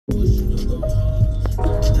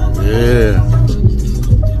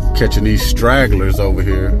Catching these stragglers over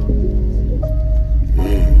here.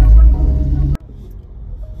 Yeah.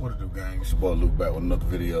 What it do, gang? It's your boy Luke back with another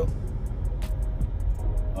video.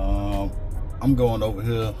 I'm going over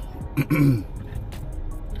here.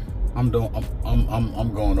 I'm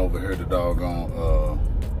going over here to doggone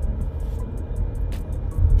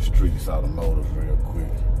Streets Automotive real quick.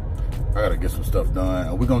 I gotta get some stuff done,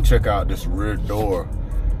 and we're gonna check out this rear door.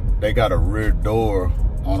 They got a rear door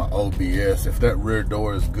on an OBS. If that rear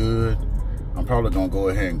door is good, I'm probably gonna go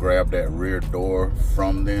ahead and grab that rear door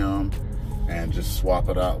from them and just swap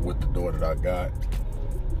it out with the door that I got,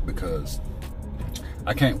 because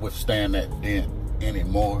I can't withstand that dent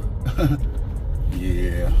anymore.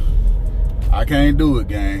 Yeah, I can't do it,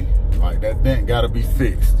 gang. Like, that dent gotta be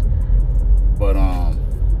fixed. But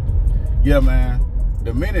yeah, man,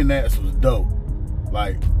 the MiniNats was dope.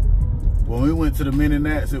 Like, when we went to the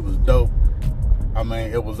MiniNats, it was dope. I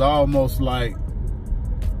mean, it was almost like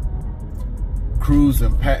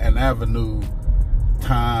cruising Patton Avenue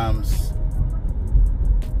times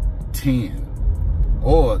 10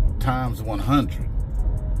 or times 100.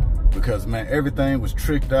 Because, man, everything was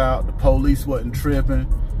tricked out. The police wasn't tripping.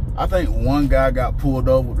 I think one guy got pulled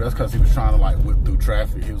over. That's because he was trying to, like, whip through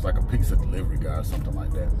traffic. He was like a pizza delivery guy or something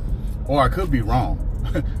like that. Or I could be wrong.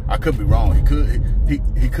 I could be wrong.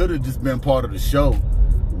 He could have just been part of the show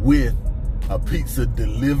with a pizza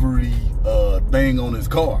delivery thing on his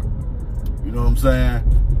car. You know what I'm saying?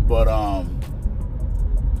 But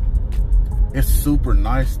it's super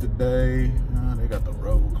nice today. They got the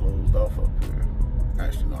road closed off up here.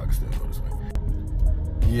 Actually, no, I can still go this way.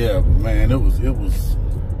 Yeah, but man, it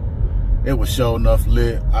was sure enough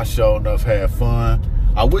lit. I sure enough had fun.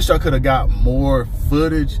 I wish I could have got more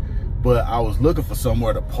footage, but I was looking for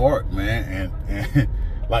somewhere to park, man, and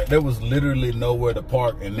like, there was literally nowhere to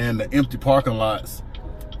park. And then the empty parking lots,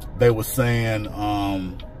 they were saying,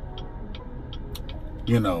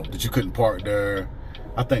 you know, that you couldn't park there.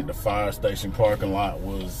 I think the fire station parking lot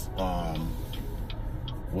was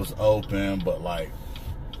open, but like,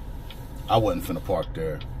 I wasn't finna park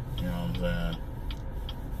there. You know what I'm saying?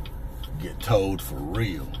 Get towed for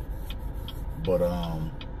real. But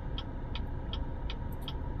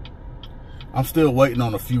I'm still waiting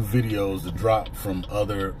on a few videos to drop from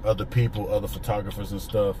other people, other photographers and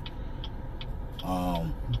stuff.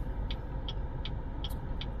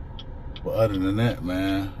 But other than that,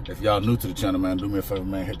 man, if y'all new to the channel, man, do me a favor,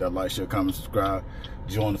 man, hit that like, share, comment, subscribe,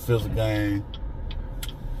 join the Fizzle gang.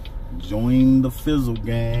 Join the Fizzle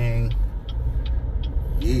gang.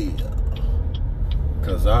 Yeah.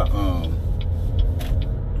 Cause I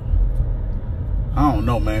don't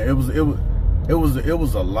know, man. It was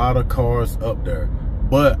a lot of cars up there.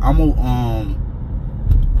 But I'm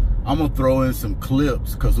gonna throw in some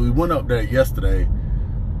clips, because we went up there yesterday.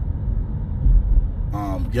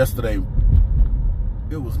 Yesterday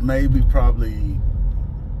it was maybe probably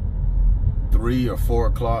 3 or 4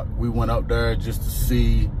 o'clock. We went up there just to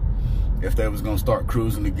see if they was gonna start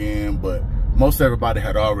cruising again, but most everybody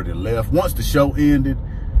had already left. Once the show ended,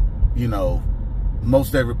 you know,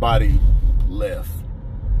 most everybody left.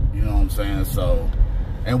 You know what I'm saying? So,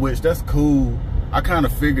 and which, that's cool. I kind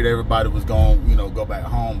of figured everybody was going, you know, go back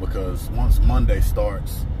home, because once Monday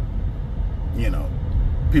starts, you know,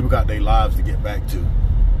 people got their lives to get back to,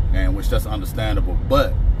 and which, that's understandable.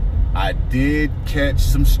 But I did catch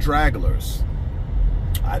some stragglers.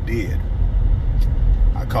 I did.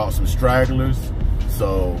 I caught some stragglers.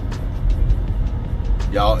 So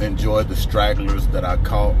y'all enjoy the stragglers that I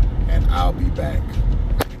caught, and I'll be back.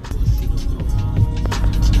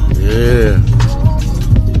 Yeah,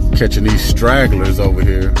 catching these stragglers over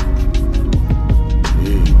here.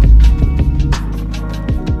 Yeah.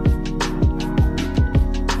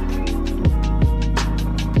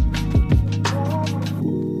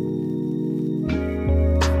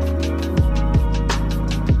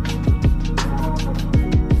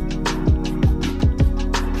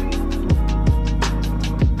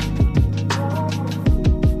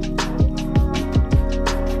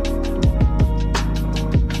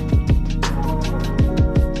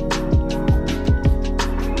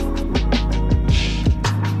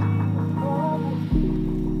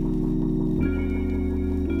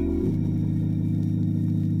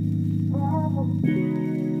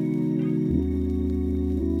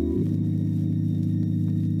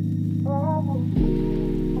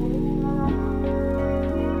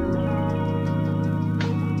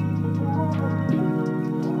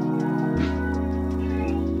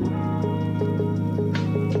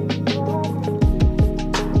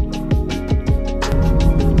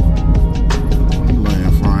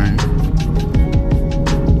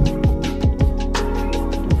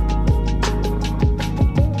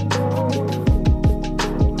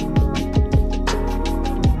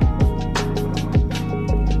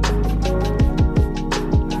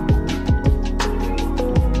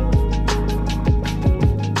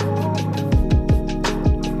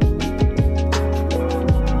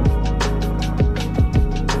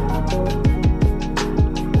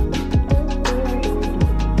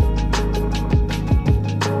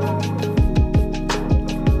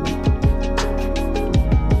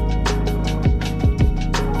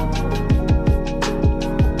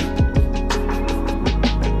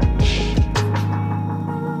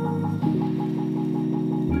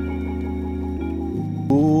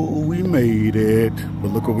 need it.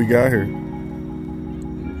 But look what we got here.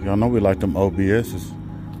 Y'all know we like them OBSs.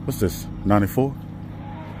 What's this? 94?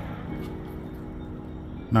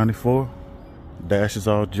 94. Dash is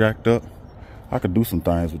all jacked up. I could do some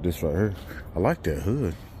things with this right here. I like that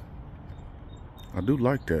hood. I do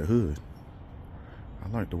like that hood. I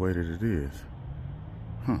like the way that it is.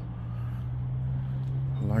 Huh.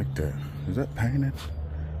 I like that. Is that painted?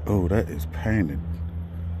 Oh, that is painted.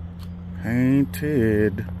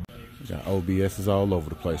 Painted. We got OBSs all over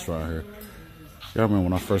the place right here. Y'all remember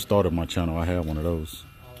when I first started my channel, I had one of those.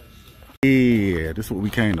 Yeah, this is what we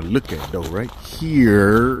came to look at though, right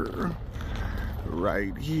here.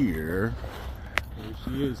 Right here. There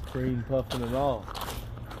she is, cream puffing it all.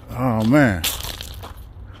 Oh man.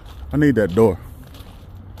 I need that door.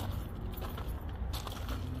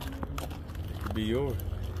 It could be yours.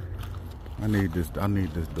 I need this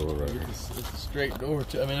door right here. It's a straight door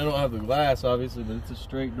too. I mean, I don't have the glass obviously, but it's a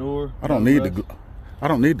straight door. I don't need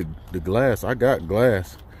the glass. I got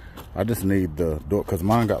glass. I just need the door because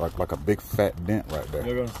mine got like a big fat dent right there.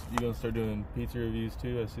 You gonna start doing pizza reviews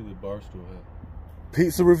too? I see the bar stool hat.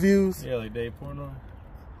 Pizza reviews? Yeah, like Dave Porno.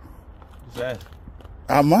 Just ask.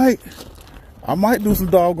 I might do some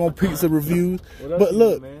doggone pizza reviews. But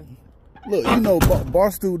look, man? Look, you know,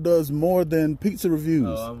 Barstool does more than pizza reviews.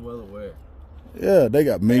 Oh, I'm well aware. Yeah, they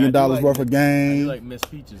got $1 million worth of game. I do like Miss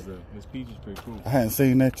Peaches though. Miss Peaches pretty cool. I hadn't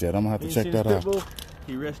seen that yet. I'm gonna have to check that out. Bull?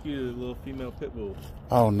 He rescued a little female pit bull.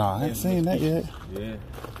 Oh no, I haven't seen that yet. Yeah.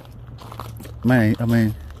 Man, I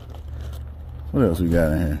mean, what else we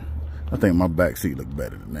got in here? I think my back seat look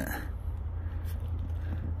better than that.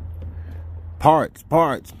 Parts.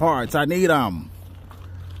 I need them.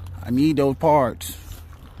 I need those parts.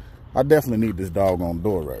 I definitely need this doggone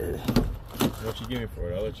door right here. What you give me for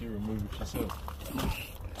it? I'll let you remove it yourself.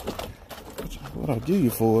 What I'll give you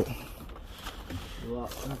for it?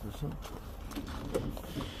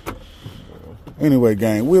 Anyway,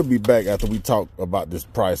 gang, we'll be back after we talk about this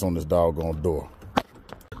price on this doggone door.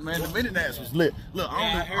 Man, the MiniNats was lit. Look,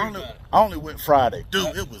 I only went Friday.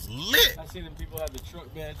 Dude, it was lit. I seen them people have the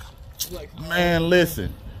truck beds. Like, man,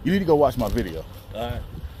 listen. You need to go watch my video. Alright.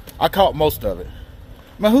 I caught most of it.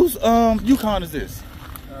 Man, whose Yukon is this?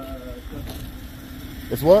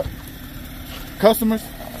 It's what? Customers?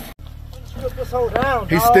 Put this whole down,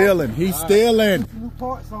 He's stealing. He's stealing. New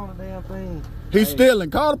parts on the damn thing. He's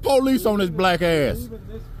stealing. Call the police on his black ass.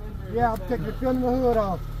 Yeah, I'm filling the hood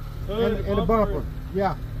off. And the bumper.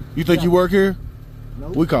 Yeah. You think you work here?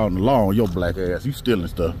 Nope. We calling the law on your black ass. You stealing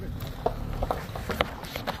stuff.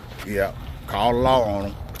 Yeah. Call the law on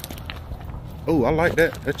him. Oh, I like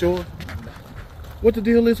that. That's yours? What the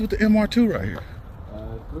deal is with the MR2 right here?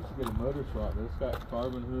 Looks like a motor swap. It's got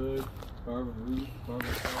carbon hood, carbon roof, carbon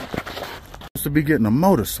top. Supposed to be getting a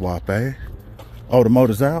motor swap, eh? Oh, the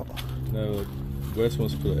motor's out? No, Wes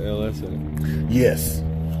wants to put an LS in it. Yes.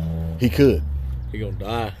 He could. He gonna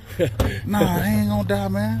die. Nah, he ain't gonna die,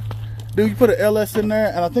 man. Dude, you put an LS in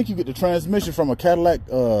there, and I think you get the transmission from a Cadillac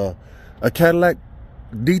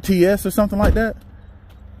DTS or something like that.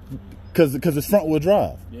 Cause it's front wheel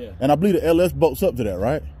drive. Yeah. And I believe the LS bolts up to that,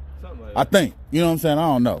 right? Something like I that. think. You know what I'm saying? I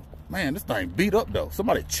don't know. Man, this thing beat up though.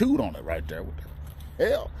 Somebody chewed on it right there. What the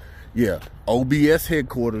hell? Yeah. OBS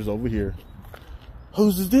headquarters over here.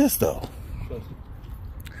 Whose is this though?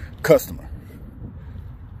 Customer.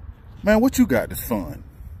 Man, what you got that's fun?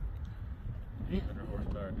 100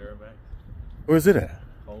 horsepower Duramax. Where's it at?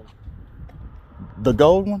 Home. The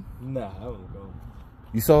gold one? Nah, I wouldn't go.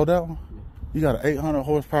 You sold that one? Yeah. You got an 800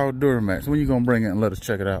 horsepower Duramax. When you gonna bring it and let us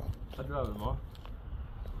check it out? I drive it tomorrow.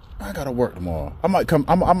 I gotta work tomorrow. I might come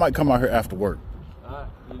out here after work. Alright,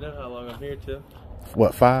 you know how long I'm here till?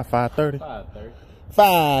 What, 5:30? 5:30.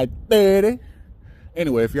 5:30.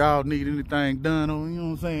 Anyway, if y'all need anything done, you know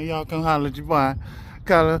what I'm saying, y'all come holler at your boy.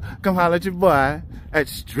 Come holler at your boy at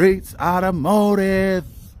Streets Automotive.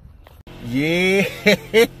 Yeah.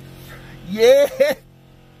 Yeah.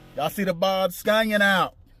 Y'all see the ball scunging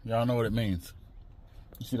out. Y'all know what it means.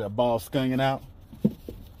 You see that ball scunging out?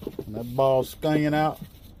 When that ball scunging out,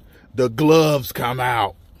 the gloves come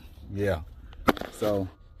out. Yeah. So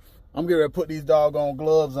I'm getting ready to put these doggone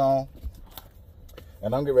gloves on.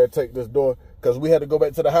 And I'm getting ready to take this door because we had to go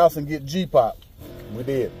back to the house and get G-Pop. We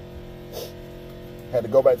did. Had to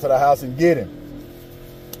go back to the house and get him.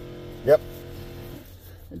 Yep.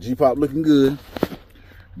 And G-Pop looking good.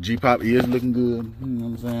 G-Pop is looking good. You know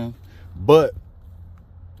what I'm saying? But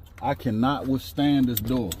I cannot withstand this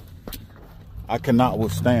door. I cannot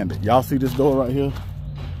withstand it. Y'all see this door right here?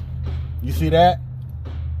 You see that?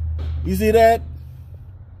 You see that?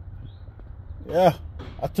 Yeah.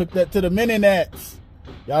 I took that to the MiniNats.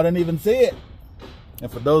 Y'all didn't even see it.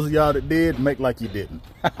 And for those of y'all that did, make like you didn't.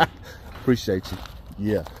 Appreciate you.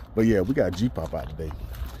 Yeah. But yeah, we got G-Pop out today.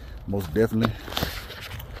 Most definitely.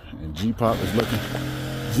 And G-Pop is looking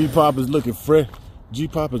fresh.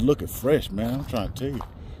 G-Pop is looking fresh, man. I'm trying to tell you.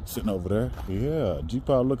 Sitting over there. Yeah,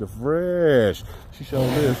 G-Pop looking fresh. She showed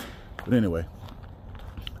this. But anyway,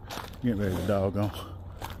 getting ready to doggone.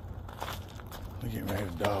 We're getting ready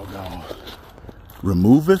to doggone.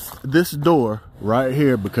 Removeth this door right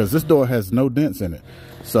here because this door has no dents in it.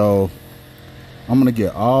 So I'm gonna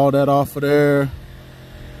get all that off of there.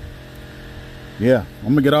 Yeah, I'm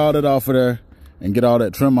gonna get all that off of there and get all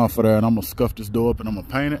that trim off of there, and I'm gonna scuff this door up and I'm gonna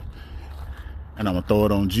paint it and I'm gonna throw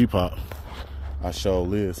it on G-Pop. I sure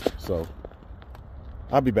Liz. So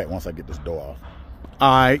I'll be back once I get this door off.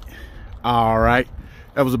 All right.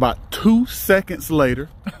 That was about 2 seconds later.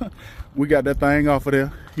 We got that thing off of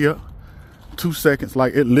there. Yep. 2 seconds.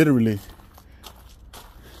 Like, it literally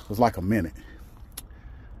was like a minute.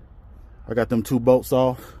 I got them 2 bolts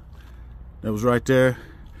off. That was right there.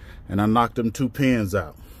 And I knocked them 2 pins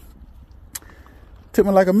out. Took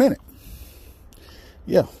me like a minute.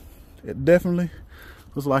 Yeah. It definitely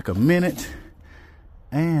was like a minute.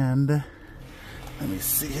 And let me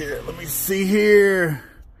see here.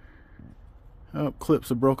 Oh,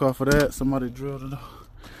 clips are broke off of that. Somebody drilled a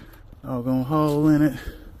doggone hole in it.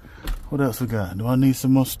 What else we got? Do I need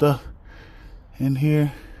some more stuff in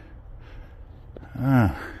here?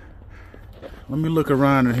 Let me look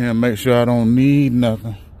around in here and make sure I don't need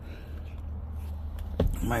nothing.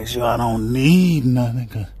 Make sure I don't need nothing.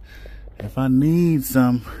 'Cause if I need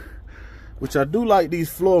some, which I do like these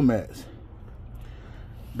floor mats.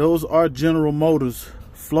 Those are General Motors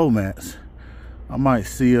floor mats. I might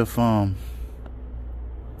see if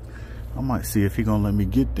he gonna let me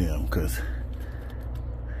get them, because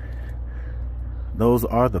those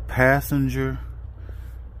are the passenger.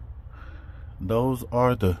 Those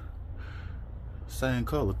are the same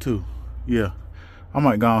color too. Yeah, I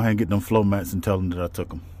might go ahead and get them floor mats and tell them that I took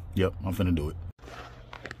them. Yep, I'm finna do it.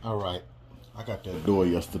 All right, I got that door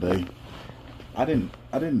yesterday. I didn't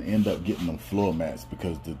end up getting them floor mats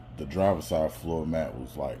because the driver's side floor mat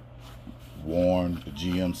was like worn. The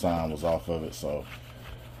GM sign was off of it, so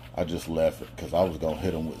I just left it because I was gonna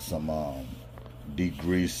hit them with some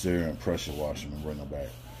degreaser and pressure wash them and bring them back.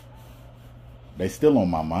 They still on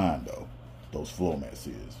my mind though, those floor mats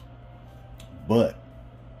is. But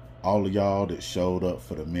all of y'all that showed up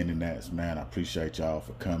for the MiniNats, man, I appreciate y'all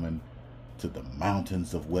for coming to the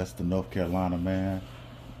mountains of Western North Carolina, man,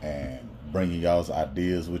 and bringing y'all's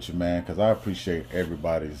ideas with you, man, because I appreciate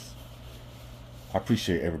everybody's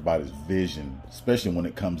vision, especially when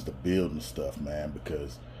it comes to building stuff, man,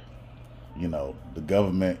 because, you know, the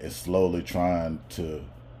government is slowly trying to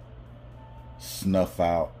snuff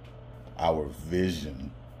out our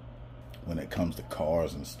vision when it comes to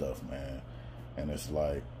cars and stuff, man. And it's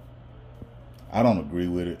like, I don't agree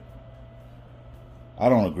with it. I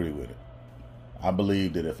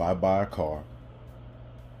believe that if I buy a car,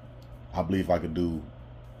 I believe I could do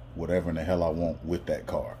whatever in the hell I want with that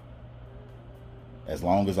car. As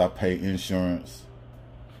long as I pay insurance,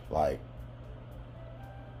 like,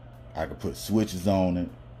 I can put switches on it,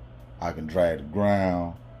 I can drag the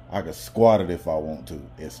ground, I can squat it if I want to.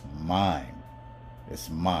 It's mine. It's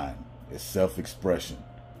mine. It's self-expression.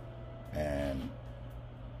 And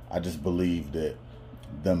I just believe that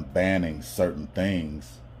them banning certain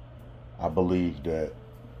things, I believe that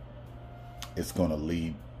it's going to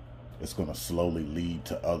slowly lead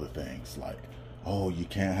to other things, like, oh, you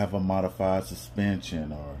can't have a modified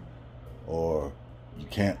suspension, or you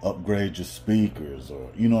can't upgrade your speakers, or,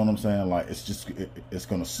 you know what I'm saying? Like, it's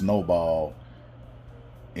going to snowball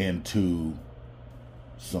into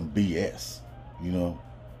some BS, you know?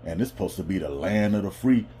 And it's supposed to be the land of the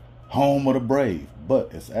free, home of the brave,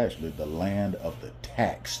 but it's actually the land of the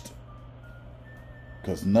taxed,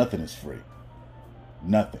 because nothing is free.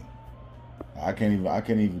 Nothing. I can't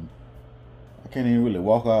even really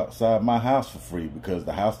walk outside my house for free, because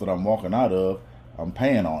the house that I'm walking out of, I'm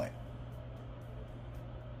paying on it.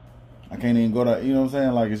 I can't even go to, you know what I'm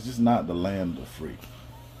saying? Like, it's just not the land of the free.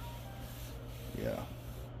 Yeah.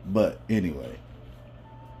 But anyway,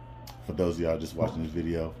 for those of y'all just watching this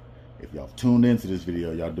video, if y'all tuned into this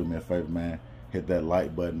video, y'all do me a favor, man. Hit that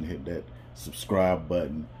like button, hit that subscribe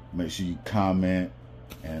button. Make sure you comment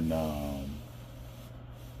and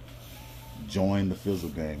join the Fizzle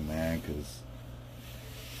Gang, man, because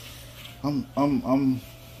I'm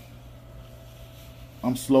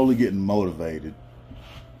slowly getting motivated.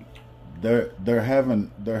 They're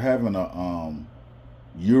having a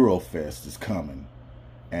Eurofest is coming,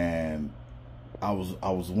 and I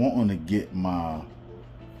was wanting to get my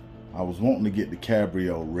I was wanting to get the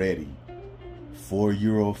Cabrio ready for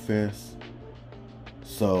Eurofest.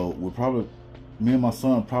 So me and my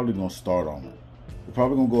son probably gonna start on it. We're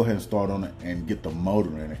probably gonna go ahead and start on it and get the motor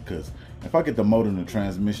in it, because if I get the motor and the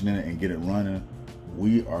transmission in it and get it running,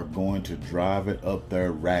 we are going to drive it up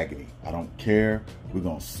there raggedy. I don't care. We're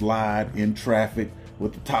gonna slide in traffic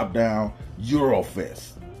with the top down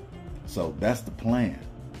Eurofest. So that's the plan.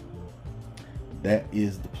 That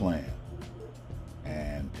is the plan.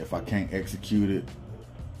 And if I can't execute it,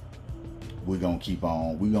 we're gonna keep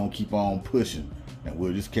on pushing, and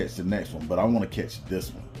we'll just catch the next one. But I want to catch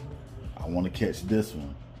this one. I want to catch this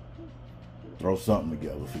one. Throw something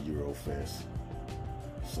together for Eurofest.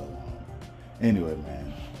 So anyway,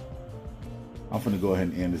 man, I'm finna go ahead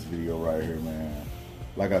and end this video right here, man.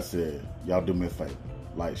 Like I said, y'all do me a favor.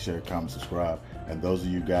 Like, share, comment, subscribe. And those of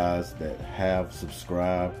you guys that have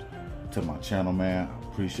subscribed to my channel, man, I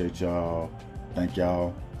appreciate y'all. Thank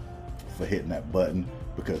y'all for hitting that button,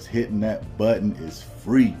 because hitting that button is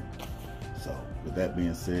free. So with that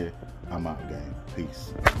being said, I'm out, gang.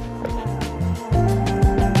 Peace.